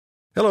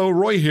Hello,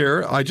 Roy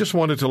here. I just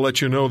wanted to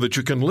let you know that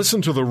you can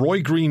listen to The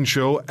Roy Green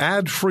Show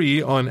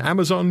ad-free on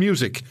Amazon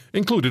Music,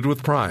 included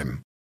with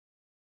Prime.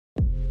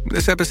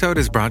 This episode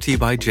is brought to you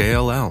by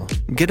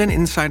JLL. Get an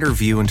insider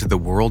view into the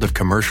world of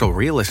commercial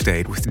real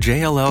estate with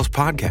JLL's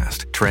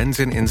podcast,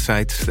 Trends and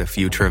Insights, the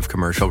Future of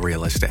Commercial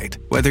Real Estate.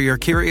 Whether you're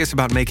curious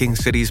about making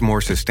cities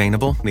more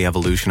sustainable, the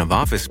evolution of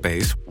office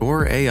space,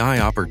 or AI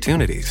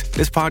opportunities,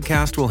 this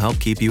podcast will help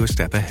keep you a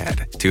step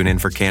ahead. Tune in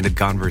for candid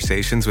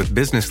conversations with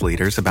business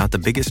leaders about the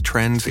biggest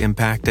trends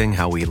impacting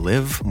how we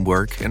live,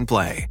 work, and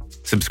play.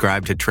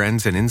 Subscribe to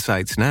Trends and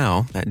Insights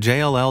now at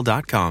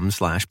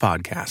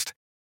jll.com/podcast.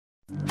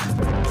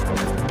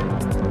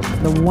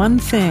 The one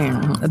thing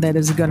that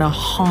is going to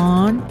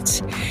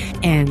haunt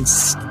and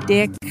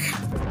stick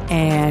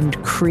and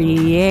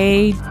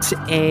create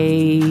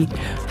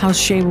how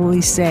shall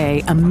we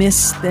say, a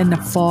mist and a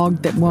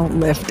fog that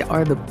won't lift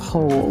are the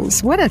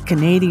polls. What a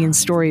Canadian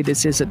story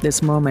this is at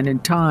this moment in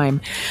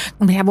time.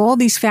 We have all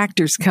these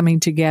factors coming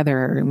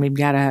together, and we've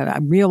got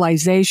a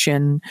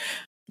realization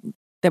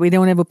that we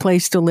don't have a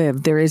place to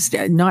live. There is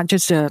not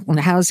just a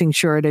housing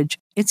shortage,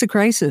 it's a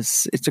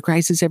crisis. It's a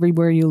crisis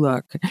everywhere you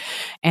look.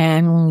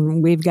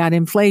 And we've got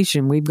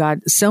inflation. We've got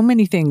so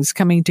many things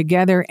coming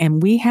together,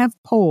 and we have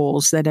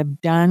polls that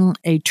have done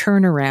a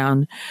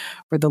turnaround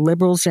for the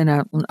Liberals and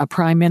a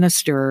prime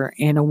minister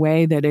in a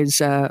way that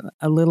is a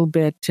little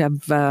bit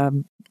of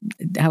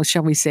how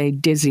shall we say,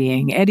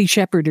 dizzying. Eddie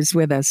Sheppard is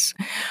with us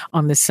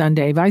on this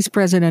Sunday, Vice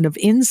President of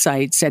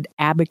Insights at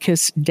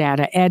Abacus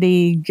Data.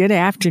 Eddie, good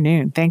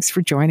afternoon. Thanks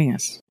for joining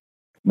us.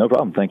 No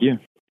problem. Thank you.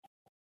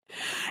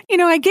 You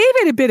know, I gave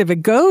it a bit of a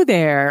go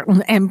there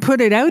and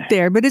put it out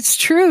there, but it's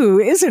true,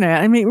 isn't it?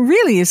 I mean, it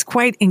really is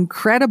quite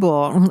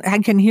incredible. I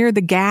can hear the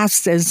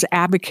gasps as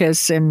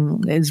Abacus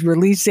is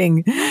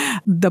releasing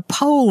the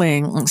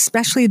polling,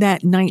 especially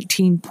that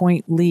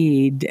 19-point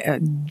lead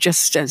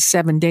just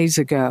 7 days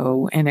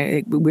ago, and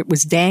it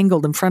was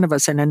dangled in front of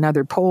us in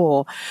another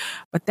poll.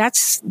 But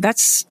that's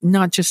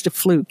not just a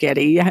fluke,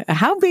 Eddie.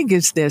 How big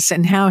is this,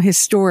 and how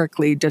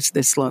historically does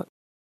this look?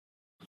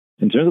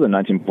 In terms of the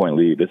 19-point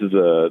lead, this is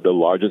the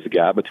largest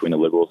gap between the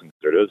Liberals and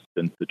Conservatives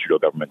since the Trudeau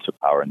government took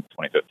power in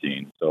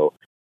 2015. So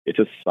it's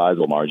a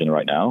sizable margin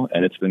right now,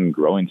 and it's been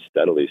growing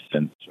steadily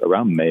since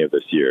around May of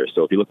this year.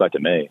 So if you look back to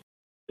May,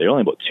 they're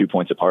only about 2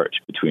 points apart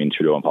between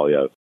Trudeau and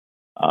Poilievre.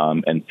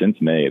 And since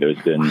May, there's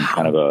been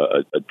kind of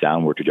a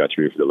downward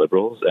trajectory for the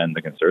Liberals, and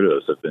the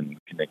Conservatives have been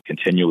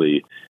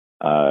continually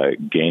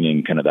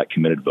gaining kind of that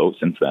committed vote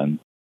since then.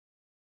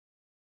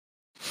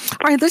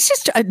 All right, let's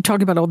just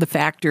talk about all the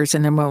factors,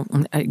 and then we'll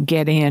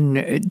get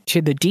in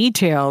to the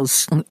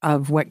details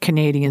of what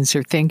Canadians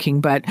are thinking.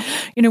 But,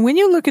 you know, when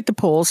you look at the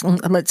polls,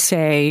 let's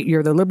say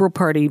you're the Liberal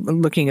Party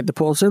looking at the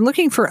polls, they're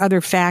looking for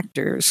other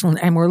factors,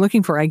 and we're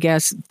looking for, I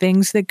guess,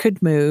 things that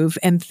could move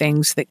and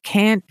things that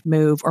can't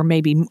move, or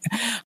maybe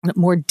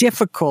more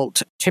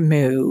difficult to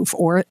move,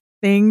 or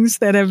things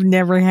that have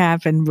never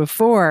happened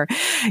before.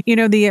 You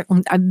know, the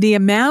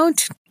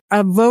amount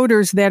of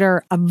voters that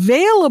are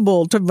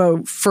available to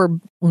vote for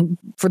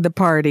the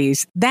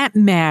parties, that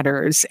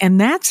matters. And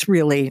that's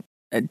really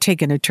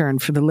taken a turn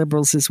for the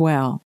Liberals as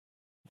well.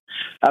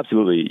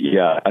 Absolutely.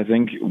 Yeah. I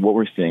think what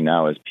we're seeing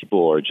now is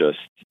people are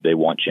they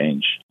want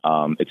change.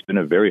 It's been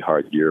a very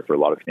hard year for a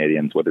lot of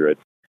Canadians, whether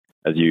it's,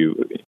 as you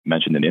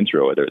mentioned in the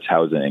intro, whether it's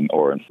housing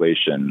or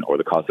inflation or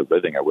the cost of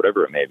living or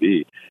whatever it may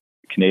be.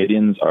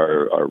 Canadians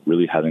are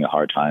really having a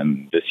hard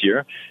time this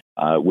year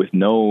with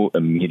no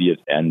immediate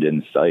end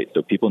in sight.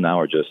 So people now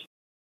are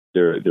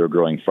they're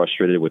growing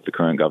frustrated with the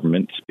current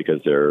government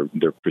because they're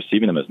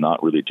perceiving them as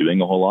not really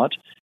doing a whole lot,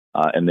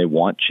 and they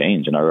want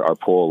change. And our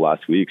poll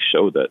last week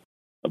showed that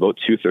about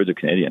 2/3 of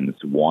Canadians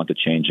want a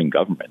change in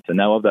government. And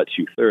now of that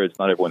 2/3,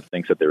 not everyone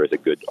thinks that there is a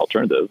good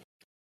alternative.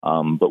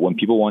 But when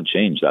people want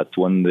change, that's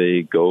when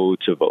they go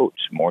to vote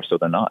more so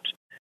than not.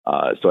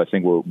 So I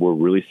think we're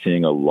really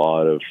seeing a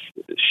lot of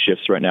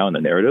shifts right now in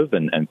the narrative,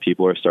 and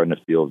people are starting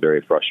to feel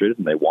very frustrated,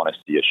 and they want to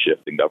see a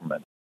shift in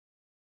government.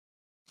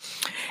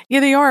 Yeah,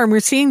 they are. And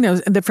we're seeing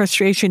the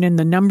frustration in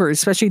the numbers,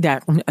 especially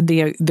that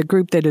the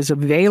group that is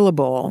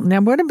available.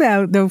 Now, what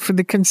about, though, for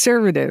the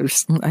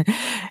Conservatives?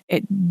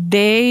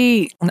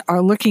 They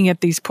are looking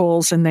at these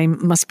polls, and they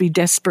must be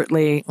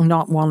desperately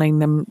not wanting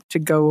them to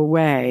go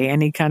away.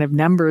 Any kind of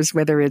numbers,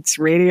 whether it's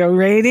radio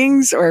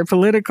ratings or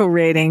political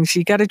ratings,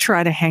 you got to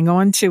try to hang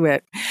on to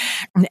it.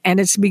 And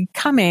it's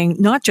becoming,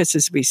 not just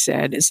as we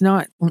said, it's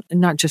not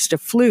just a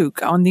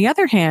fluke. On the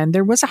other hand,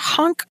 there was a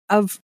hunk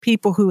of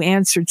people who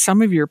answered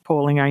some of your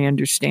polling, I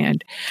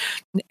understand.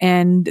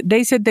 And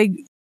they said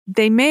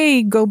they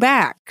may go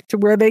back to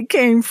where they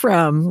came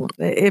from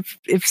if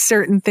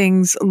certain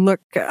things look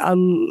a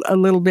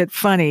little bit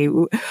funny.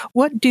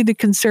 What do the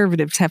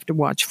Conservatives have to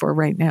watch for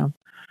right now?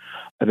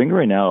 I think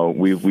right now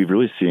we've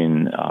really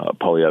seen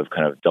Poilievre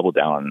kind of double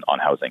down on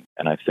housing,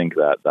 and I think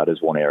that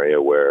is one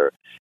area where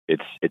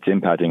it's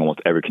impacting almost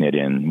every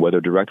Canadian,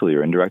 whether directly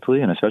or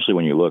indirectly, and especially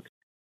when you look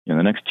in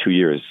the next 2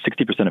 years,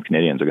 60% of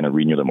Canadians are going to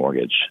renew their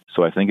mortgage.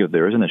 So I think if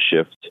there isn't a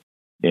shift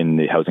in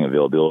the housing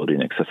availability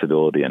and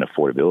accessibility and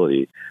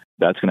affordability,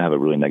 that's going to have a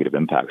really negative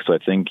impact. So I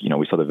think,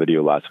 we saw the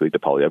video last week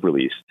that Polyev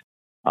released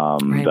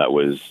Right. that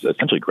was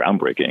essentially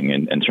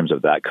groundbreaking in terms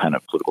of that kind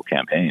of political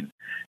campaign.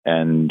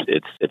 And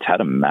it's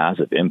had a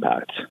massive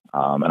impact.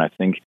 And I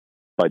think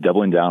by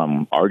doubling down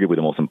on arguably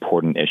the most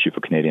important issue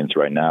for Canadians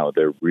right now,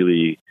 they're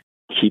really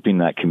keeping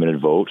that committed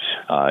vote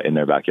in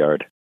their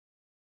backyard.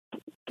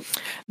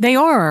 They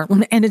are,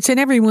 and it's in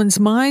everyone's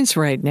minds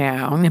right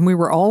now. And we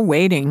were all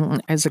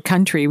waiting as a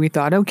country. We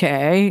thought,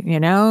 okay,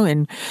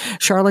 in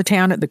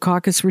Charlottetown at the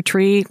caucus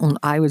retreat,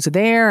 I was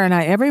there, and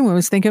everyone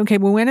was thinking, okay,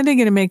 well, when are they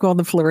going to make all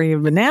the flurry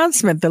of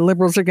announcement? The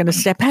Liberals are going to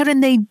step out,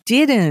 and they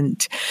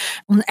didn't.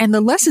 And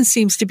the lesson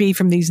seems to be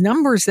from these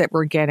numbers that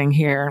we're getting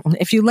here.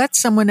 If you let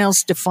someone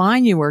else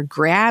define you or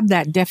grab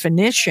that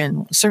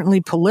definition,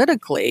 certainly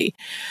politically,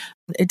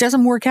 it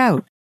doesn't work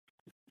out.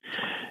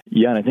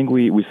 Yeah, and I think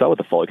we saw with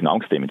the fall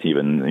economic statement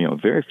even,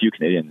 very few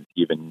Canadians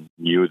even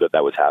knew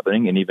that was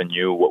happening and even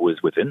knew what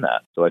was within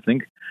that. So I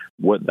think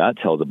what that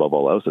tells above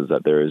all else is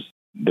that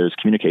there's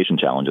communication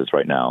challenges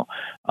right now.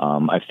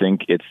 I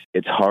think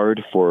it's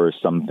hard for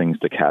some things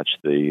to catch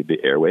the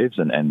airwaves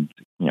and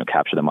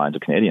capture the minds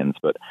of Canadians.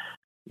 But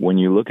when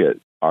you look at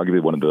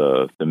arguably one of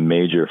the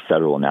major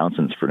federal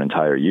announcements for an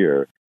entire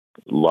year,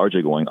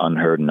 largely going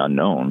unheard and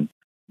unknown,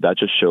 that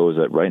just shows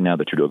that right now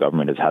the Trudeau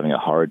government is having a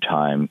hard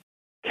time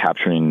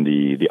capturing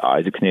the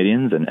eyes of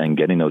Canadians and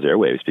getting those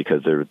airwaves,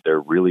 because they're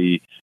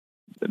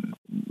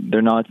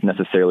not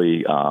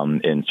necessarily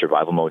in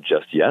survival mode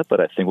just yet. But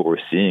I think what we're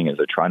seeing is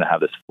they're trying to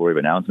have this flurry of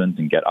announcements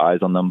and get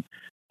eyes on them.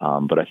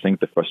 But I think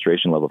the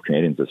frustration level of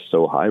Canadians is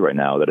so high right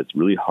now that it's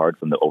really hard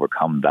for them to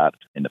overcome that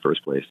in the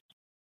first place.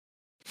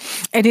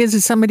 It is,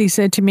 as somebody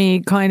said to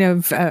me, kind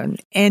of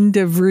end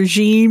of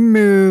regime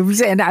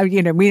moves. And,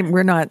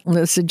 we're not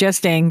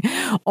suggesting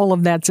all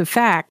of that's a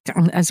fact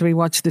as we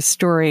watch this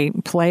story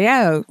play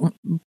out.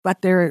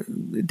 But they're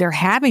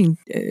having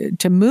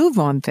to move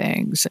on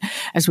things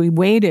as we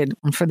waited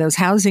for those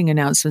housing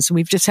announcements.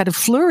 We've just had a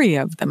flurry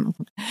of them.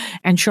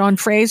 And Sean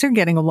Fraser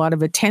getting a lot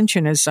of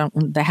attention as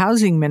the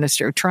housing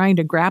minister, trying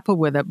to grapple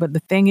with it. But the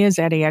thing is,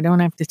 Eddie, I don't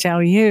have to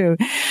tell you,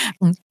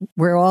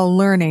 we're all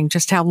learning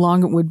just how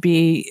long it would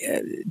be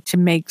to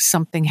make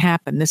something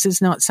happen. This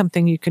is not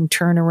something you can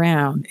turn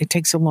around. It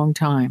takes a long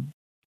time.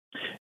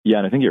 Yeah,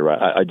 and I think you're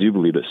right. I do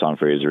believe that Sean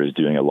Fraser is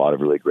doing a lot of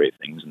really great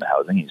things in the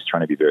housing. He's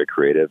trying to be very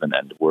creative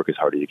and work as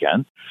hard as he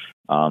can.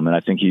 And I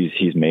think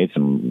he's made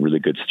some really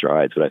good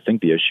strides. But I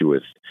think the issue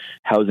with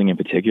housing in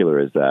particular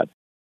is that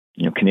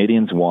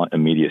Canadians want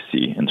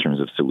immediacy in terms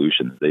of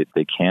solutions.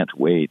 They can't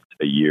wait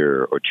a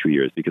year or 2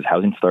 years, because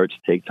housing starts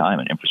to take time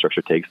and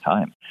infrastructure takes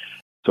time.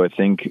 So I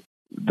think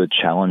the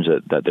challenge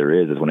that there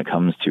is when it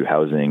comes to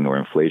housing or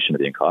inflation of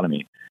the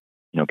economy,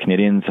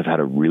 Canadians have had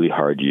a really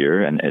hard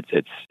year, and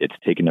it's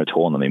taken a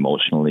toll on them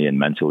emotionally and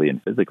mentally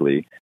and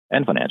physically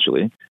and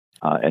financially.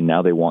 And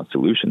now they want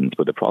solutions.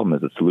 But the problem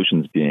is that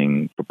solutions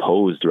being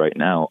proposed right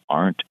now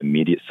aren't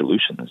immediate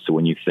solutions. So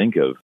when you think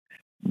of,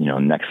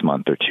 next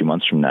month or 2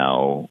 months from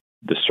now,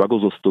 the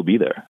struggles will still be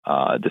there,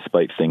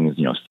 despite things,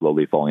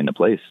 slowly falling into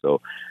place. So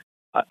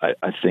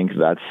I think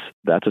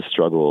that's a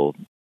struggle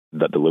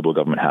that the Liberal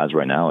government has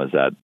right now, is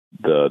that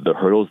the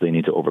hurdles they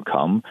need to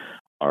overcome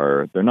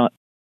they're not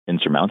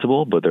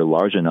insurmountable, but they're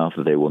large enough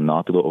that they will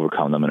not be able to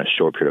overcome them in a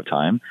short period of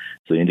time.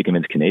 So they need to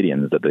convince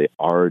Canadians that they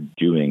are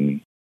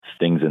doing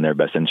things in their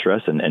best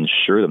interest and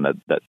ensure them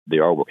that they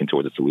are working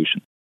towards a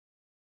solution.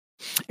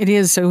 It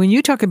is. So when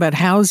you talk about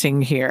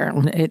housing here,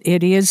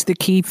 it is the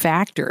key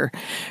factor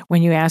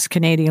when you ask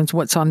Canadians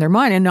what's on their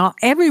mind. And not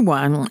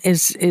everyone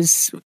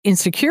is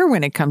insecure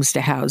when it comes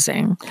to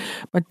housing.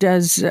 But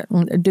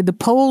did the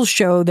polls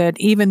show that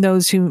even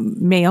those who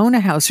may own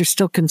a house are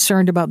still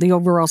concerned about the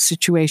overall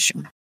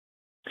situation?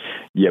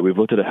 Yeah, we've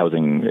looked at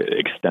housing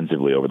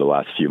extensively over the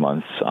last few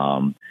months.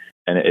 And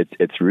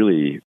it's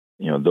really,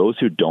 those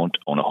who don't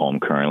own a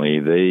home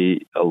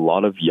currently, a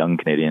lot of young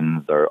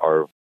Canadians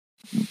are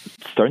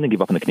starting to give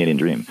up on the Canadian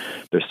dream.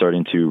 They're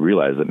starting to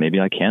realize that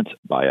maybe I can't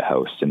buy a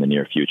house in the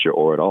near future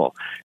or at all.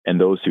 And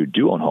those who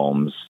do own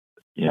homes,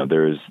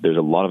 there's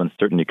a lot of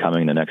uncertainty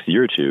coming in the next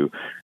year or two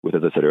with,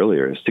 as I said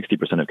earlier,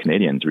 60% of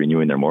Canadians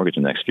renewing their mortgage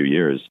in the next few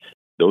years.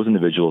 Those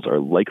individuals are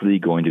likely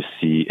going to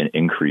see an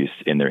increase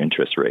in their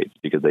interest rates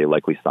because they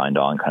likely signed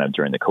on kind of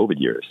during the COVID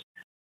years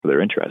for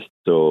their interest.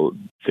 So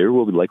there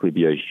will likely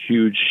be a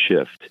huge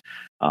shift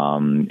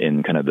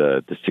in kind of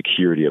the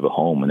security of a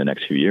home in the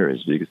next few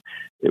years, because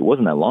it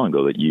wasn't that long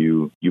ago that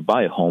you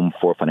buy a home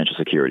for financial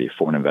security,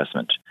 for an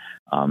investment.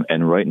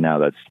 And right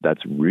now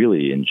that's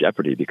really in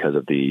jeopardy because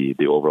of the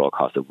overall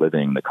cost of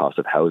living, the cost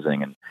of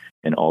housing,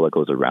 and all that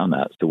goes around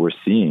that. So we're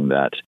seeing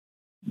that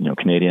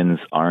Canadians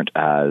aren't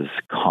as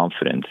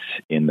confident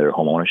in their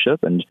home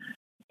ownership. And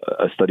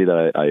a study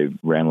that I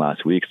ran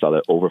last week saw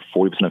that over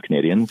 40% of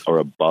Canadians are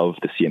above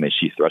the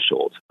CMHC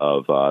threshold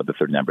of the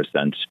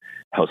 39%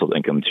 household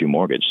income to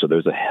mortgage. So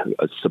there's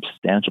a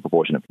substantial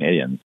proportion of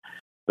Canadians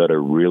that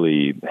are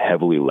really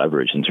heavily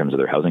leveraged in terms of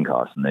their housing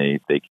costs. And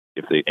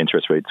if the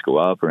interest rates go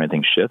up or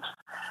anything shifts,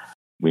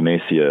 we may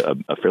see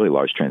a fairly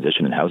large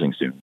transition in housing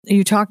soon.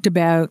 You talked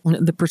about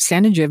the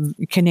percentage of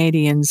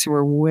Canadians who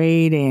are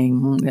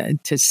waiting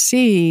to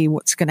see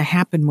what's going to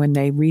happen when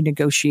they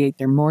renegotiate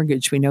their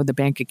mortgage. We know the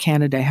Bank of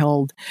Canada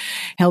held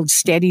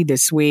steady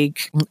this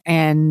week,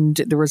 and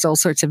there was all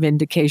sorts of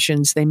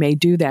indications they may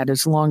do that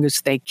as long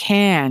as they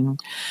can.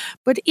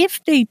 But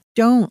if they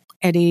don't,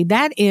 Eddie,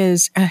 that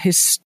is a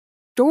historically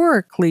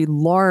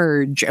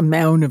large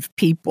amount of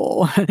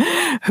people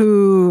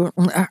who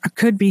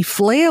could be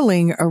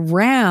flailing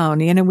around.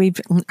 We've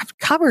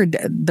covered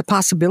the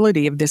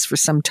possibility of this for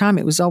some time.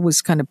 It was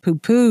always kind of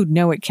poo-pooed.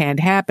 No, it can't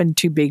happen.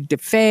 Too big to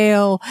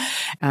fail.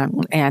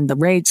 And the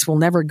rates will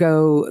never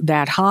go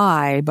that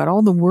high. But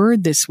all the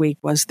word this week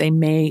was they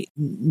may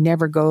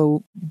never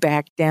go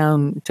back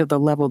down to the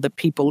level that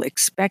people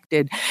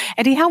expected.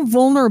 Eddie, how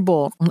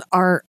vulnerable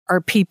are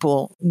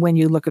people when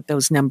you look at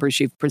those numbers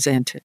you've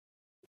presented?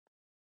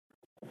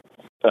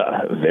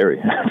 Very,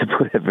 to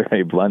put it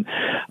very blunt.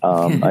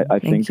 I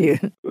think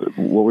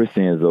what we're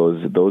seeing is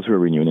those who are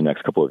renewing the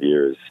next couple of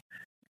years,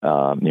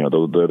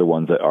 they're the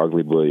ones that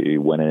arguably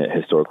went in at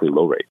historically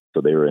low rates. So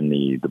they were in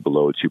the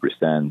below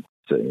 2%,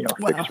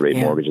 fixed rate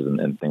mortgages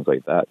and things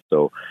like that.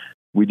 So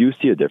we do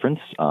see a difference.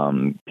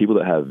 People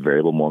that have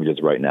variable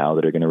mortgages right now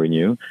that are going to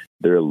renew,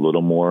 they're a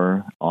little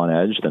more on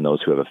edge than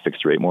those who have a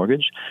fixed rate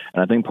mortgage.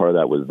 And I think part of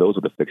that was those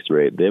with a fixed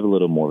rate, they have a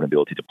little more of an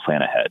ability to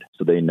plan ahead.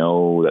 So they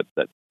know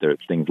that there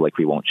things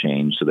likely won't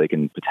change. So they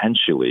can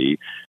potentially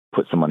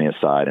put some money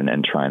aside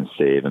and try and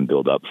save and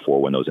build up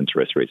for when those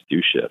interest rates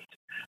do shift.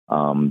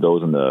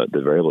 Those on the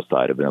variable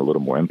side have been a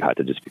little more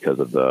impacted just because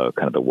of the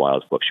kind of the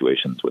wild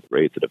fluctuations with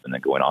rates that have been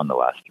going on the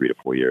last 3 to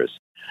 4 years.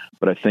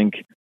 But I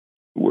think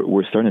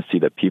we're starting to see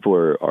that people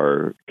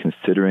are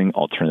considering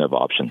alternative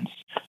options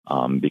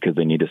because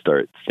they need to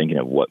start thinking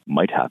of what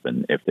might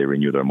happen if they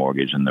renew their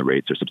mortgage and the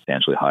rates are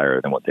substantially higher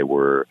than what they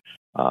were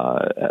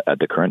at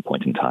the current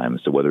point in time.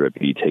 So whether it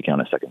be taking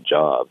on a second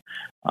job,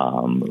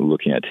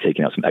 looking at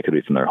taking out some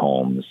equity from their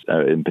homes,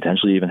 and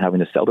potentially even having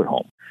to sell their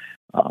home.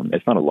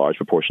 It's not a large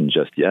proportion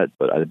just yet,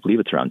 but I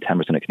believe it's around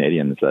 10% of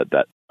Canadians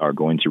that are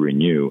going to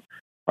renew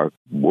are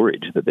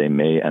worried that they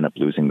may end up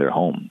losing their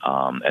home.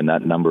 And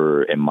that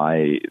number, in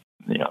my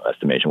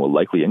estimation, will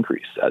likely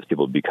increase as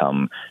people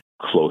become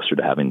closer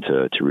to having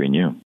to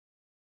renew.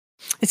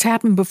 It's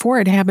happened before.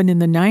 It happened in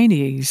the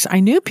 90s. I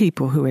knew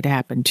people who it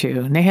happened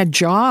to, and they had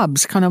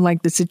jobs, kind of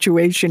like the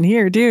situation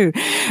here, too.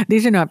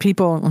 These are not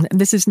people,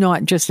 this is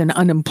not just an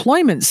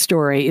unemployment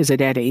story, is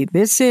it, Eddie?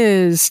 This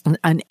is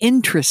an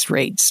interest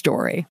rate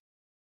story.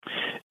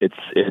 It's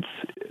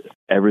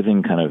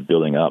everything kind of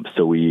building up.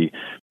 So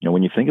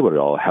when you think about it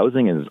all,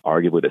 housing is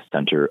arguably the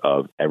center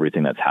of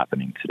everything that's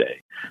happening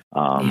today.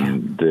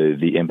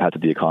 The impact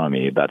of the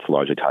economy, that's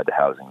largely tied to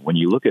housing. When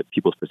you look at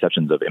people's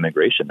perceptions of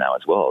immigration now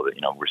as well,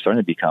 we're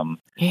starting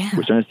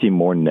to see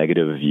more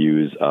negative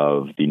views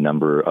of the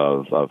number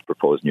of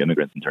proposed new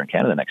immigrants entering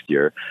Canada next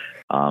year.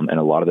 And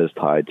a lot of this is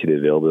tied to the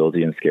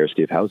availability and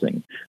scarcity of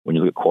housing. When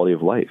you look at quality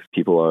of life,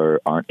 people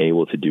aren't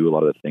able to do a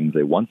lot of the things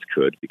they once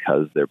could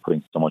because they're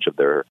putting so much of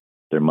their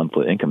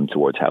monthly income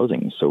towards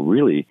housing. So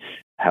really,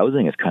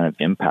 housing is kind of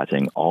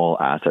impacting all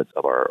facets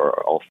of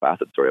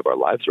our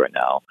lives right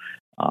now.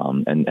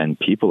 And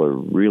people are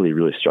really,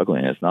 really struggling.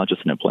 And it's not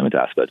just an employment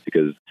aspect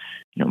because,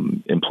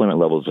 employment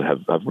levels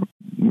have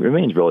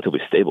remained relatively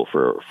stable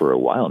for a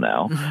while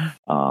now.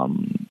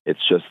 Mm-hmm.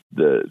 It's just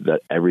that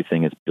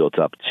everything is built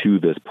up to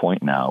this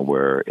point now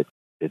where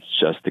it's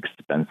just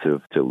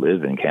expensive to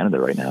live in Canada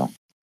right now.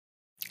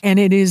 And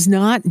it is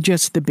not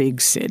just the big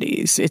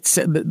cities. It's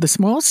the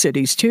small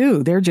cities,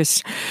 too. They're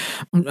just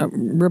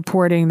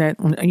reporting that,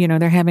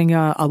 they're having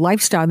a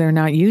lifestyle they're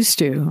not used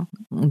to.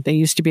 They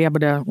used to be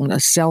able to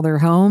sell their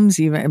homes,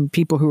 even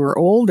people who are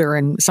older,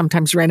 and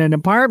sometimes rent an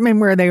apartment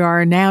where they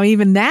are. Now,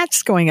 even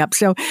that's going up.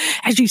 So,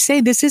 as you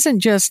say, this isn't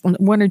just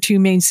one or two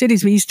main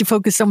cities. We used to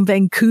focus on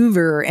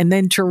Vancouver and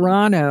then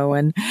Toronto.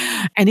 And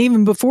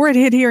even before it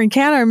hit here in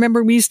Canada, I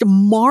remember we used to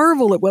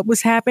marvel at what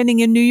was happening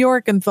in New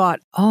York and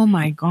thought, oh,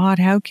 my God,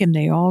 how can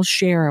they all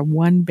share a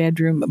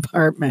one-bedroom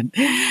apartment?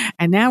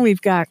 And now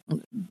we've got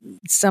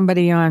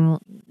somebody on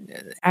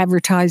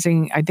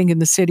advertising, I think, in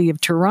the city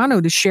of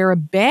Toronto to share a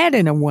bed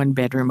in a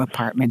one-bedroom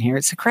apartment here.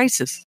 It's a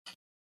crisis.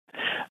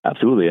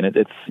 Absolutely. And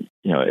it's,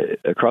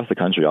 across the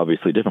country,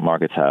 obviously, different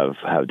markets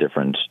have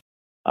different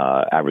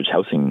average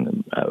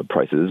housing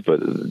prices, but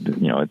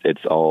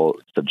it's all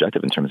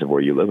subjective in terms of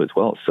where you live as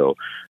well. So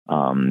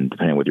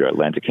depending on whether you're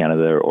Atlantic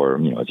Canada or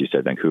as you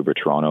said, Vancouver,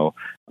 Toronto,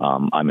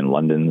 I'm in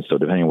London. So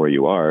depending on where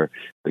you are,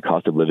 the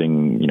cost of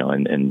living,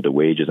 and the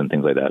wages and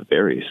things like that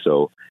vary.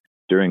 So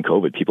during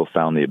COVID, people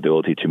found the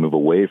ability to move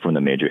away from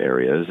the major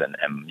areas and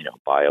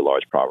buy a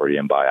large property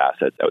and buy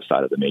assets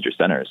outside of the major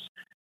centers.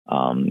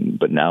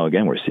 But now,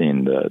 again, we're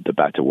seeing the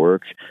back to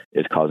work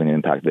is causing an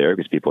impact there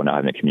because people are now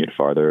having to commute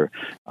farther.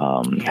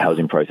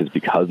 Housing prices,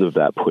 because of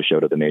that push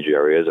out of the major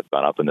areas, have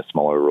gone up in the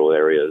smaller rural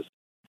areas.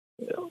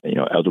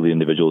 Elderly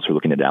individuals who are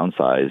looking to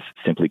downsize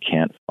simply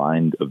can't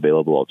find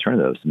available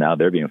alternatives. Now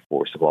they're being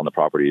forced to go on the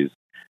properties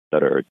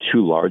that are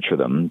too large for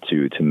them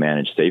to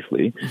manage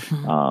safely.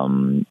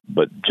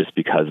 But just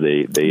because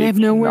they have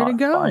nowhere to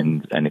go,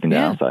 find anything to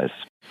downsize.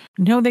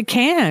 No, they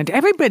can't.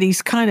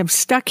 Everybody's kind of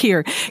stuck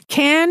here.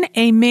 Can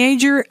a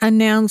major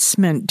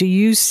announcement, do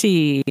you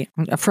see,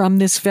 from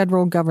this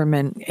federal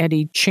government,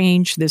 Eddie,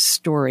 change this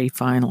story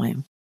finally?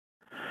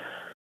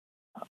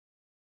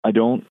 I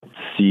don't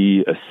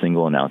see a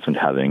single announcement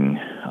having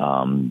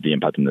the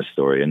impact in this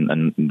story.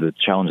 And the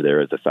challenge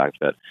there is the fact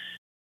that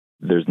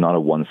there's not a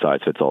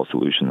one-size-fits-all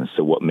solution.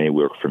 So what may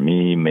work for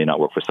me may not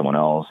work for someone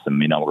else and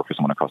may not work for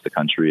someone across the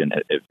country, and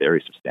it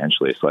varies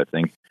substantially. So I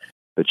think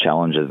the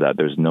challenge is that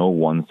there's no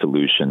one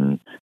solution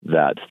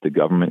that the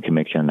government can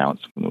make an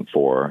announcement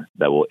for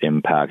that will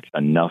impact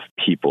enough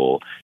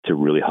people to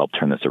really help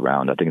turn this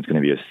around. I think it's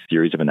going to be a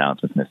series of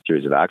announcements and a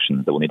series of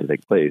actions that will need to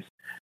take place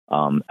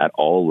at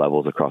all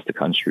levels across the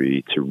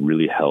country to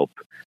really help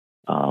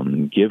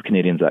give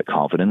Canadians that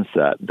confidence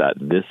that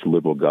this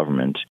Liberal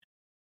government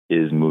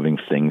is moving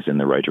things in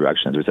the right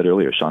direction. As we said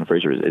earlier, Sean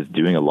Fraser is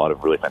doing a lot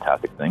of really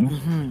fantastic things,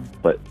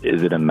 but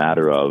is it a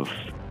matter of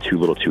too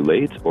little too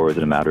late, or is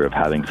it a matter of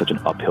having such an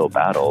uphill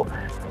battle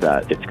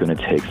that it's going to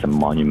take some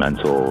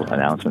monumental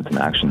announcements and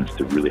actions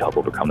to really help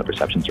overcome the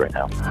perceptions right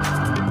now?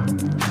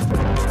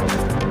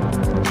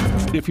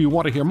 If you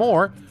want to hear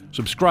more,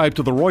 subscribe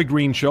to The Roy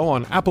Green Show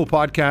on Apple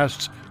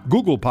Podcasts,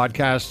 Google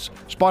Podcasts,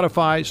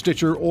 Spotify,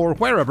 Stitcher, or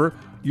wherever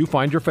you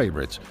find your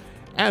favorites.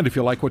 And if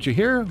you like what you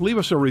hear, leave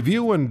us a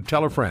review and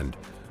tell a friend.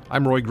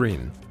 I'm Roy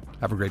Green.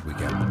 Have a great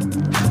weekend.